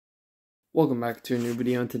Welcome back to a new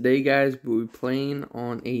video, and today guys we'll be playing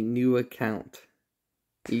on a new account.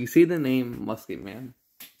 You see the name Musket Man.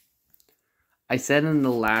 I said in the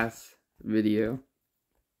last video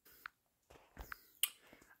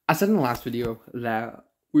that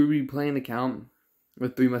we would be playing an account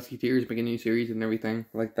with 3 Musketeers, making a new series and everything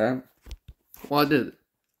like that. Well, I did it.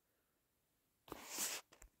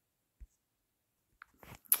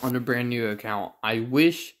 On a brand new account. I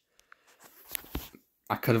wish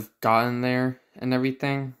I could have gotten there and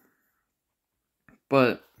everything,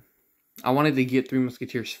 but I wanted to get 3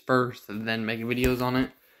 Musketeers first and then make videos on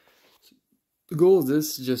it. The goal of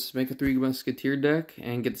this is just make a 3 Musketeer deck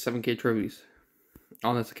and get the 7K trophies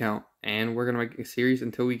on this account, and we're gonna make a series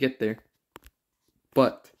until we get there.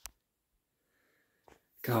 But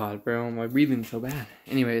God, bro, my breathing's so bad.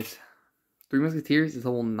 Anyways, 3 Musketeers is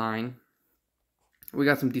level 9. We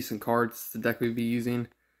got some decent cards. The deck we'll be using.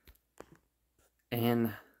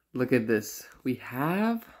 And look at this. We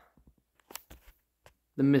have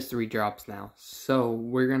the mystery drops now. So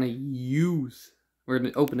we're gonna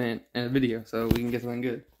open it in a video so we can get something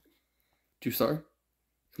good. 2-star.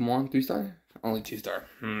 Come on, 3-star? Only 2-star.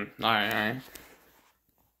 Alright.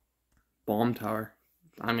 Bomb tower.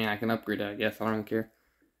 I mean, I can upgrade it, I guess. I don't really care.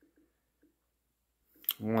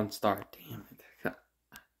 1-star. Damn it.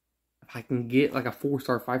 If I can get like a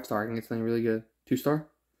 4-star, 5-star, I can get something really good. 2-star?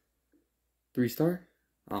 3-star?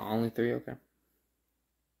 Oh, only 3, okay.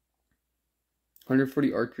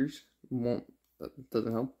 140 archers. That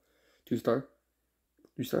doesn't help. 2-star?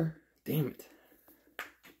 3-star? Damn it.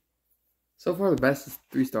 So far the best is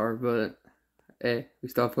 3-star, but hey, we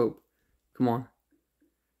still have hope. Come on.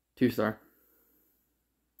 2-star.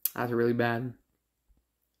 That's really bad.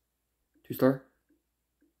 2-star?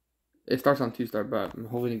 It starts on 2-star, but I'm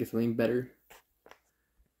hoping to get something better.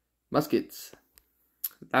 Muskets.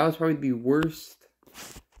 That was probably the worst.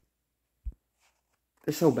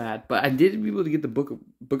 They're so bad, but I did be able to get the book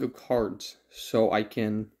of cards, so I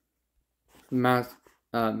can max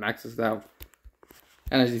this out.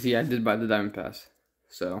 And as you see, I did buy the diamond pass,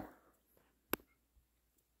 so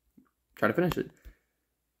try to finish it.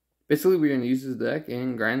 Basically, we're gonna use this deck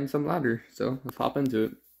and grind some ladder. So let's hop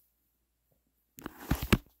into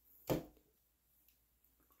it.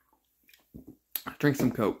 Drink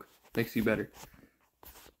some Coke, makes you better.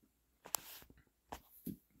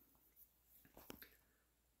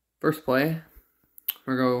 First play,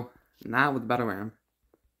 we're gonna go not with the battle ram.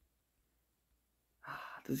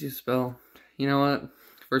 Does you spell? You know what?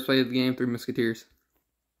 First play of the game, 3 Musketeers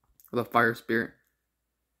with a fire spirit.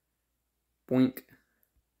 Boink.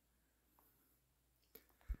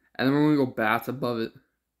 And then we're gonna go bats above it.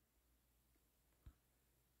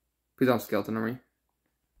 Please don't skeleton on me.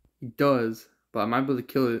 He does, but I might be able to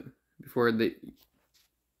kill it before they.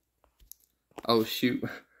 Oh shoot.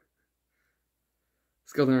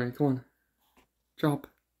 Skeleton, come on. Drop.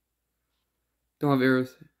 Don't have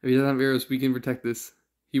arrows. If he doesn't have arrows, we can protect this.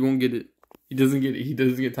 He won't get it. He doesn't get it. He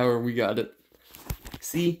doesn't get tower. We got it.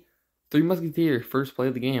 See? 3 Musketeer, first play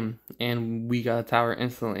of the game. And we got a tower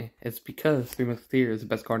instantly. It's because 3 Musketeer is the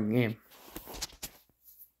best card in the game.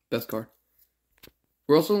 Best card.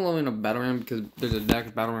 We're also leveling up Battle Ram because there's a deck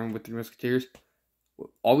of Battle Ram with 3 Musketeers.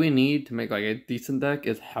 All we need to make like a decent deck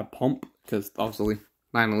is have Pump. Because obviously,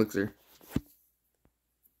 9 Elixir.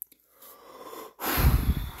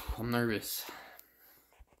 I'm nervous.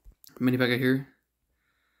 Mini peka here.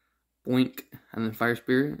 Boink. And then fire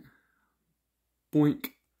spirit.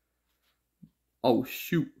 Boink. Oh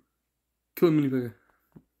shoot. Kill a mini peka.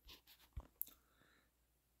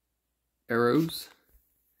 Arrows.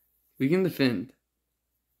 We can defend.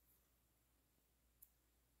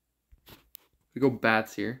 We go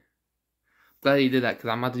bats here. Glad he did that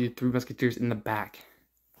because I'm about to do 3 Musketeers in the back.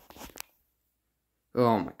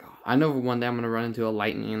 Oh my god. I know one day I'm going to run into a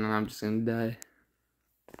lightning and I'm just going to die.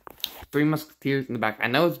 3 Musketeers in the back. I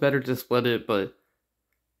know it's better to split it, but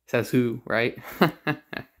says who, right?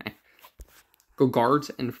 Go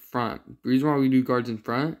guards in front. The reason why we do guards in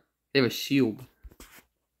front, they have a shield.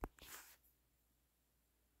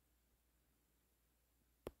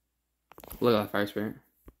 Look at that fire spirit.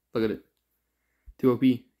 Look at it. 2 OP.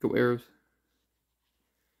 Go arrows.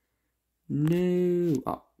 No.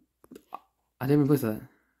 Oh. I didn't even place that.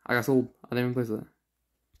 I got sold. I didn't even place that.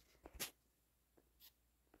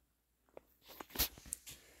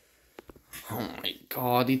 Oh my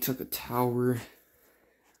god, he took a tower.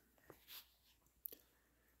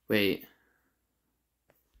 Wait.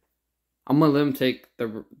 I'm gonna let him take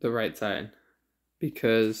the right side.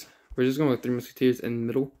 Because we're just going with 3 Musketeers in the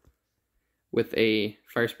middle. With a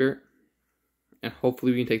fire spirit. And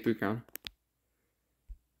hopefully we can take 3 crown.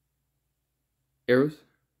 Arrows.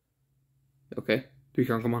 Okay. 3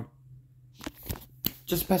 count, come on.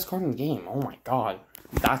 Just the best card in the game. Oh my god.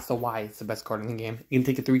 That's the why it's the best card in the game. You can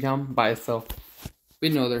take a 3 count by itself. We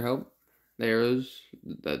know their help. The arrows.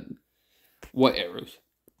 What arrows?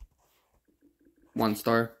 1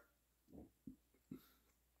 star.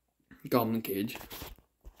 Goblin Cage.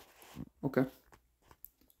 Okay.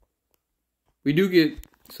 We do get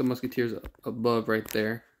some Musketeers above right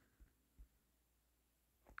there.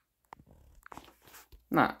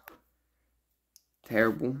 Not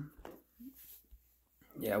terrible.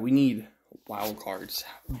 Yeah, we need wild cards.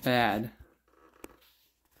 Bad.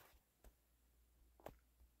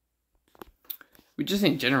 We just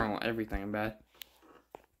in general, everything bad.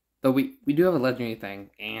 Though we do have a legendary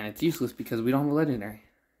thing, and it's useless because we don't have a legendary.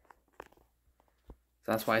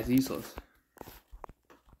 So that's why it's useless.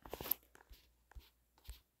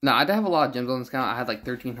 No, I did have a lot of gems on this account. I had like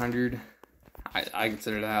 1,300. I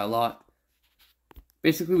consider that a lot.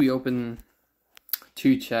 Basically, we opened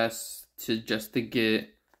 2 chests just to get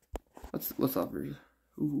what's up?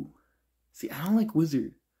 Ooh, see, I don't like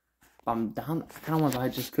wizard. I'm down. I kind of want to buy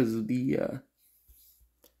it just because of the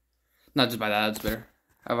not just buy that. That's better.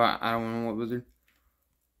 I don't want wizard.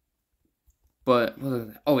 But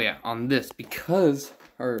oh yeah, on this because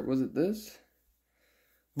was it this?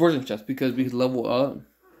 Version chest because we could level up.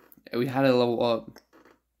 We had to level up,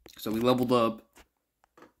 so we leveled up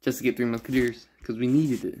just to get 3 Musketeers because we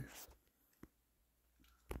needed it.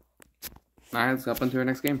 All right, let's hop into our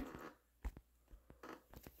next game.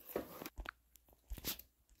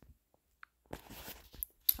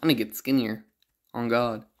 I'm gonna get skinnier. On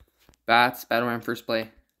God, bats, battle ram, first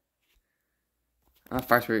play.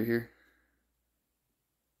 Fire spirit here.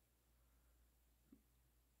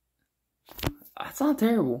 That's not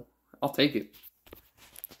terrible. I'll take it.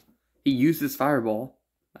 He uses fireball,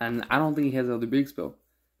 and I don't think he has other big spell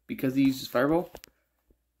because he uses fireball.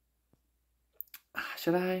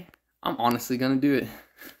 Should I? I'm honestly gonna do it.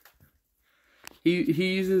 He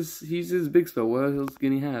uses big spell. What else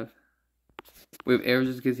can he have? We have arrows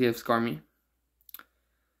just because he has Scar Me.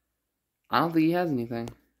 I don't think he has anything.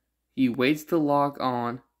 He waits to lock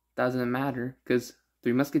on. Doesn't matter because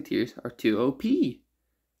 3 Musketeers are too OP.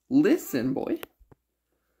 Listen, boy.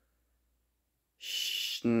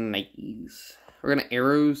 Snakes. We're gonna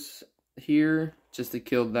arrows here just to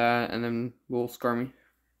kill that, and then we'll Scar Me.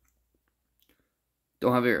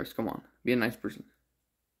 Don't have arrows. Come on, be a nice person.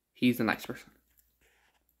 He's a nice person.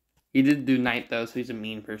 He did do knight though, so he's a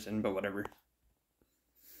mean person. But whatever.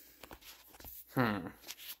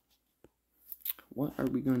 What are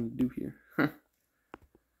we going to do here?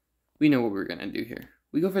 We know what we're going to do here.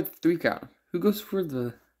 We go for the 3 count. Who goes for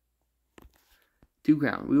the 2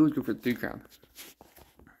 count? We always go for the 3 count.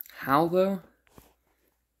 How though?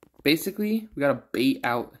 Basically, we got to bait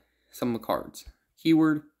out some of the cards.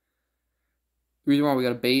 Keyword. The reason why we got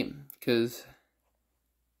to bait, because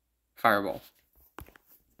fireball.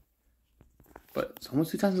 But it's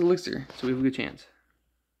almost 2 times the elixir, so we have a good chance.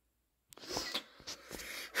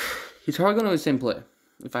 He's probably going to do the same play,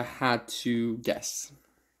 if I had to guess.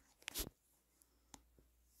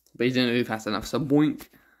 But he didn't do fast enough, so boink.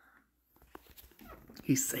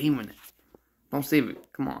 He's saving it. Don't save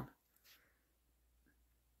it, come on.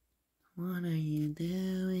 What are you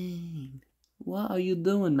doing? What are you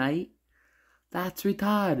doing, mate? That's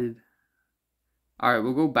retarded. Alright,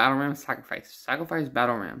 we'll go Battle Ram, Sacrifice. Sacrifice,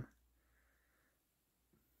 Battle Ram.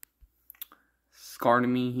 Scar to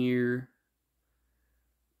me here.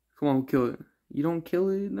 Come on, we'll kill it. You don't kill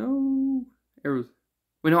it? No. Arrows.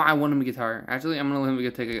 Wait, no, I want him to get tower. Actually, I'm going to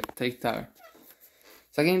let him take the tower.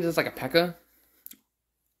 So I can just like a peka.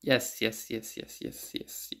 Yes.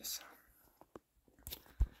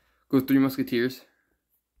 Go 3 Musketeers.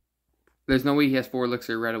 There's no way he has 4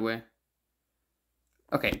 elixir right away.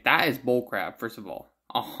 Okay, that is bullcrap, first of all.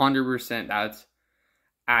 100%. That's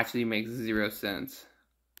actually makes 0 sense.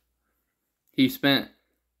 He spent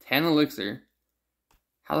 10 elixir.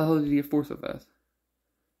 How the hell did he get 4 so fast?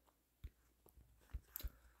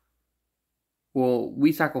 Well,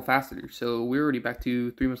 we cycle faster, so we're already back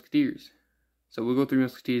to 3 Musketeers. So we'll go 3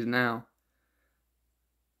 Musketeers now.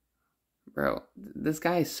 Bro, this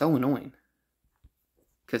guy is so annoying.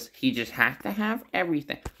 Because he just has to have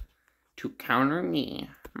everything to counter me.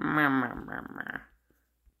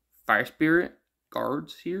 Fire Spirit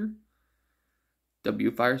guards here.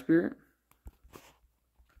 W Fire Spirit.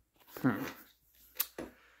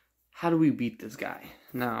 How do we beat this guy?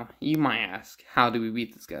 Now, you might ask, how do we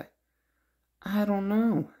beat this guy? I don't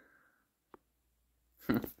know.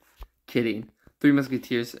 Kidding. 3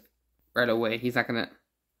 Musketeers right away. He's not gonna...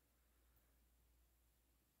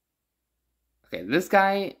 Okay, this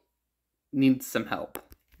guy needs some help.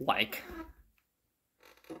 Like,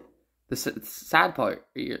 The sad part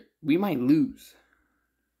here, we might lose.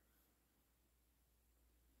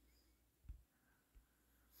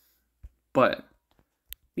 But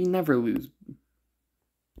we never lose.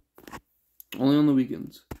 Only on the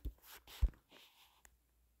weekends.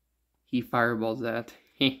 He fireballs that.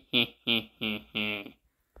 That's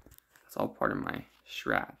all part of my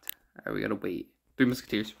strat. Alright, we gotta wait. 3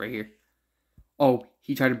 Musketeers right here. Oh,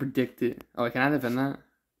 he tried to predict it. Oh, can I defend that?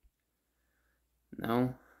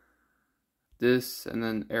 No. This, and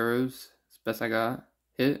then arrows. It's best I got.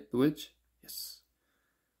 Hit the witch. Yes.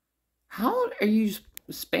 How are you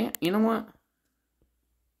spam? You know what?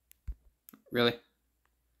 Really?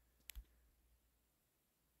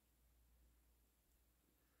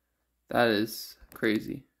 That is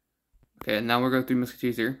crazy. Okay, now we're going 3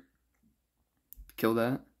 Musketeers here. Kill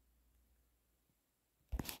that.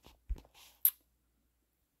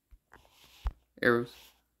 Arrows.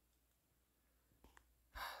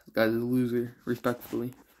 This guy's a loser,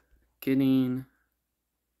 respectfully. Kidding.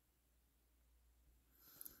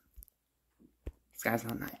 This guy's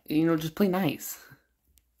not nice. You know, just play nice.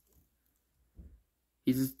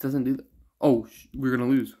 He just doesn't do that. Oh, we're gonna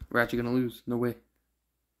lose. We're actually gonna lose. No way.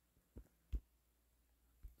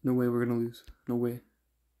 No way we're gonna lose. No way.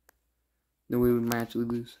 No way we might actually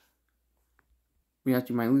lose. We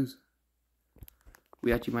actually might lose.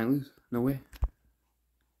 We actually might lose. No way.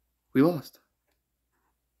 We lost.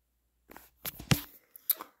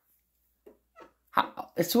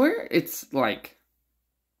 I swear it's like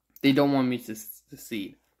they don't want me to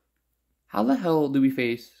succeed. How the hell do we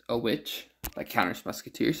face a witch that counters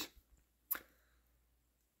Musketeers?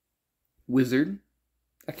 Wizard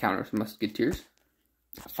that counters Musketeers.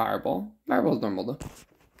 Fireball. Fireball's normal though.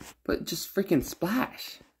 But just freaking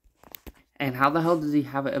splash. And how the hell does he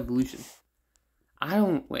have an evolution? I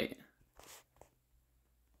don't... Wait.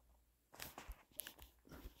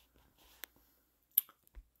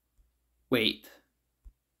 Wait.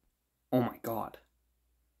 Oh my god.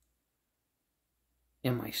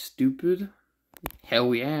 Am I stupid?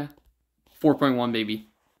 Hell yeah. 4.1 baby.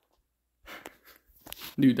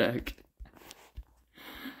 New deck.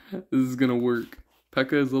 This is gonna work.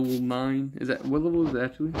 Pekka is level 9. Is that what level is it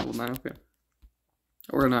actually? Level 9, okay.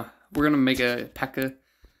 We're gonna make a Pekka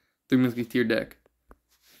 3 Musketeer deck.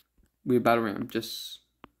 We have Battle Ram, just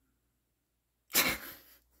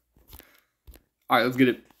alright, let's get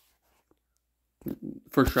it.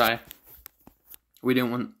 First try. We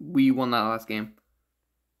won that last game.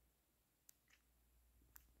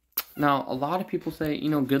 Now, a lot of people say, you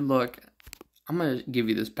know, good luck. I'm gonna give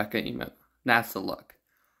you this Pekka emote. That's the luck.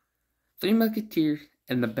 3 Musketeers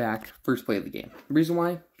in the back, first play of the game. The reason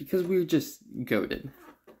why? Because we were just goated.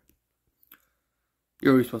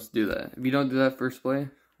 You're always supposed to do that. If you don't do that first play,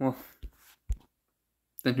 well,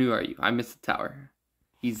 then who are you? I missed the tower.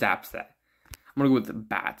 He zaps that. I'm gonna go with the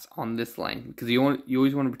bats on this lane because you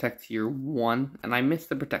always want to protect your 1, and I missed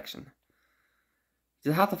the protection.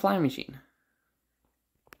 Just have the flying machine.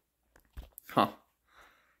 Huh.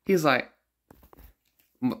 He's like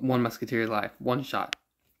 1 Musketeer alive, 1 shot,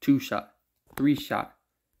 2 shot, 3 shot.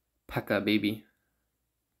 Pekka, baby.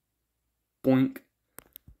 Boink.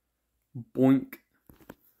 Boink.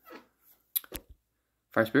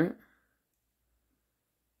 Fire Spirit.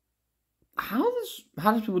 How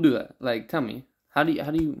does people do that? Like, tell me. How do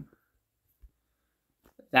you?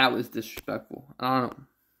 That was disrespectful. I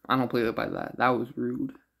don't play it by that. That was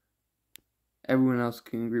rude. Everyone else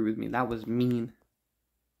can agree with me. That was mean.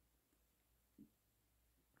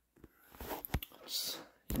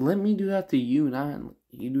 Let me do that to you, not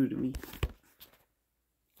you do it to me.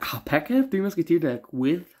 Pekka 3 Musketeer deck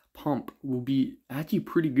with Pump will be actually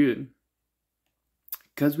pretty good.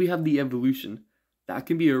 Because we have the evolution. That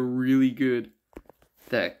can be a really good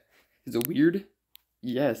deck. Is it weird?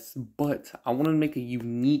 Yes, but I want to make a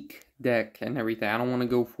unique deck and everything. I don't want to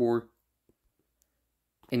go for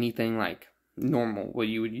anything like normal, what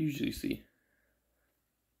you would usually see.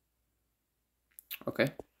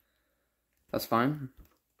 Okay. That's fine.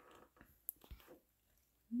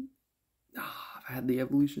 I've had the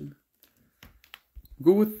evolution.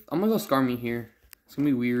 I'm gonna go Skarmy here. It's gonna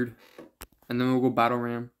be weird. And then we'll go Battle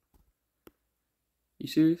Ram. You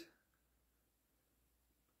serious?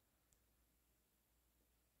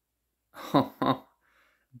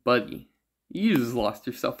 Buddy, you just lost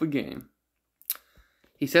yourself a game.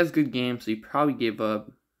 He says good game, so he probably gave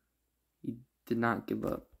up. He did not give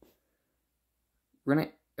up. We're gonna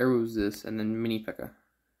arrows this and then mini Pekka.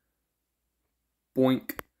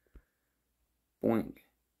 Boink. Boink.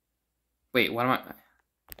 Wait, what am I?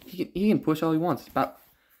 He can push all he wants. About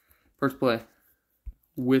first play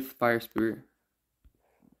with Fire Spirit.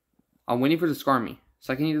 I'm waiting for the Skarmy.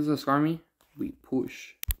 Second he does a scar me, we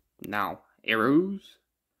push. Now, arrows.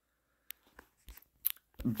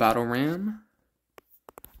 Battle ram.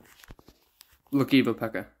 Look, Evo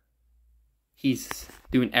Pekka. He's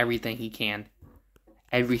doing everything he can.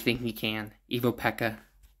 Everything he can. Evo Pekka.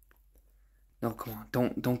 No, come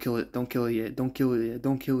on. Don't kill it. Don't kill it yet. Don't kill it yet.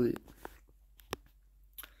 Don't kill it.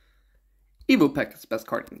 Evo Pekka's best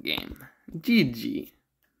card in the game. GG.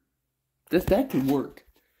 That could work.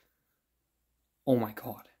 Oh my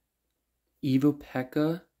god. Evo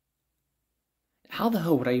Pekka. How the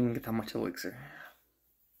hell would I even get that much elixir?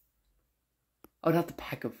 I would have to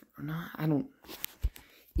pack of. No, I don't.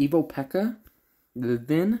 Evo Pekka.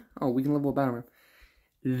 Then. Oh, we can level up Battle Ram.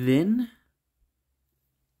 Then.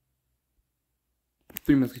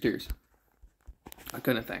 3 Musketeers. I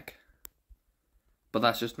couldn't think. But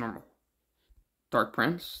that's just normal. Dark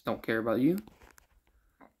Prince. Don't care about you.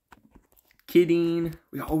 Kidding.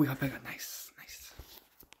 We got Pekka. Nice.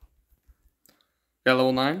 Got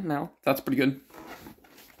level 9 now. That's pretty good.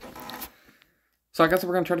 So I guess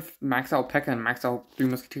we're going to try to max out Pekka and max out 3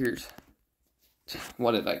 Musketeers.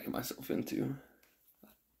 What did I get myself into?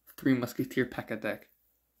 3 Musketeer Pekka deck.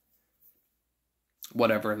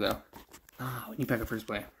 Whatever, though. We need Pekka first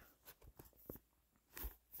play.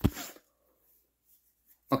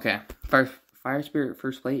 Okay. Fire Spirit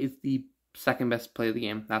first play is the second best play of the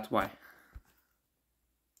game. That's why.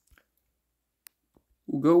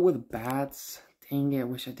 We'll go with Bats. Dang it, I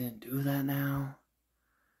wish I didn't do that now.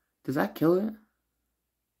 Does that kill it?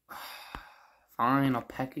 Fine, I'll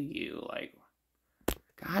Pekka you. Like,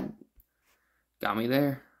 God, got me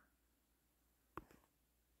there.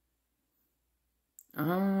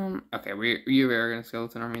 Okay, we are gonna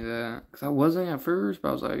skeleton army that, because I wasn't at first, but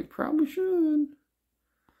I was like, probably should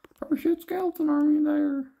skeleton army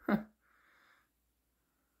there.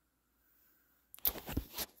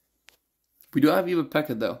 We do have Evo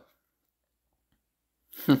Pekka though.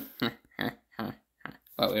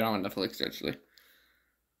 Oh, we don't have enough elixir actually.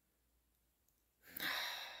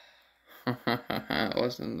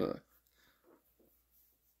 Wasn't the.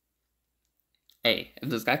 Hey, if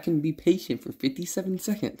this guy can be patient for 57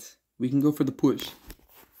 seconds, we can go for the push.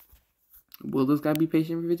 Will this guy be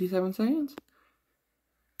patient for 57 seconds?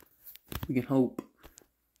 We can hope.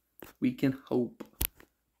 We can hope.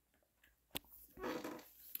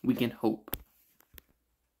 We can hope.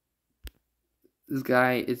 This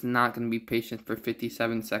guy is not going to be patient for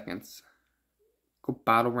 57 seconds. Go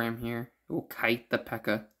Battle Ram here. We'll kite the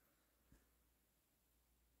Pekka.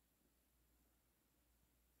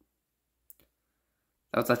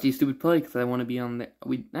 That was actually a stupid play because I want to be on the. I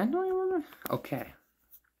don't even want to. Okay.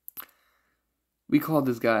 We called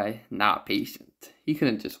this guy not patient. He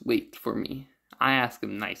couldn't just wait for me. I asked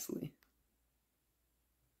him nicely.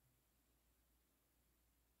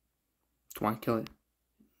 Come on, kill it.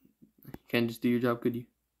 You can't just do your job, could you?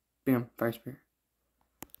 Bam, Fire Spirit.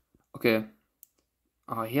 Okay.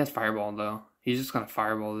 Oh, he has Fireball though. He's just gonna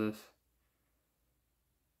Fireball this.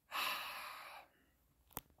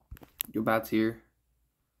 Your Bats here.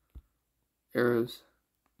 Arrows.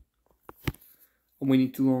 I'm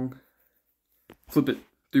waiting too long. Flip it.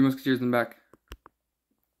 3 Musketeers in the back.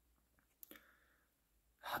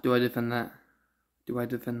 Do I defend that? Do I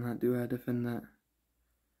defend that? Do I defend that?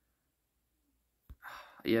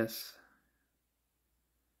 Yes.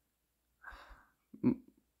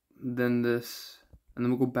 Then this. And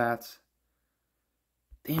then we'll go Bats.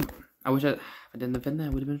 Damn. I wish if I didn't defend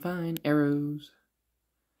that, would have been fine. Arrows.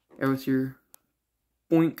 Arrows here.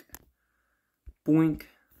 Boink. Boink.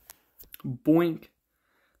 Boink.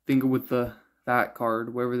 Then go with that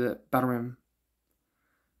card. Wherever the Battle Ram.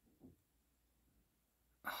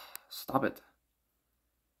 Stop it.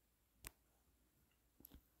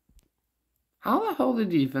 How the hell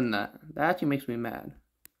did you defend that? That actually makes me mad.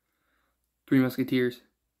 3 Musketeers.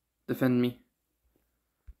 Defend me.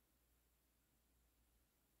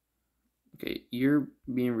 Okay, you're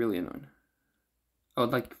being really annoying. I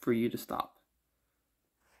would like for you to stop.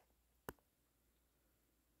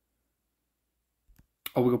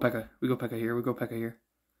 Oh, we go Pekka. We go Pekka here. We go Pekka here.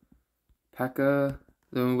 Pekka.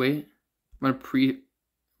 Then we wait. I'm gonna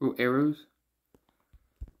arrows.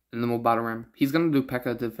 And then we'll Battle Ram. He's gonna do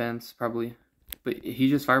Pekka defense, probably. But he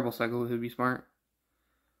just Fireball Cycle. He'd be smart.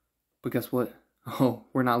 But guess what? Oh,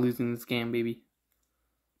 we're not losing this game, baby.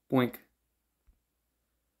 Boink.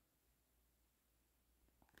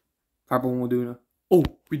 Fireball will do it. Oh,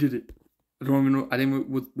 we did it. I don't even know. I didn't.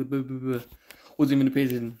 Wasn't even pay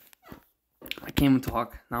attention. I can't even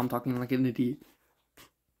talk. Now I'm talking like an idiot.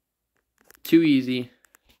 Too easy.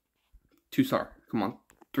 2 star. Come on.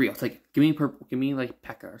 3. I'll take it. Give me purple. Give me like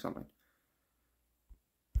Pekka or something.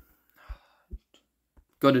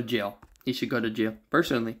 go to jail. He should go to jail,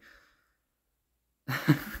 personally.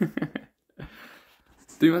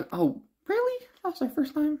 3 months. Oh, really? That was our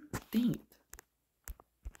first time? Dang it.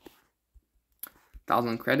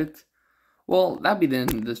 1,000 credits. Well, that'd be the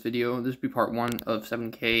end of this video. This would be part 1 of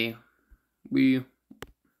 7K.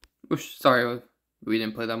 Sorry we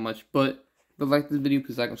didn't play that much, but if you like this video,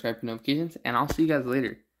 please like and subscribe for notifications, and I'll see you guys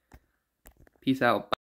later. Peace out.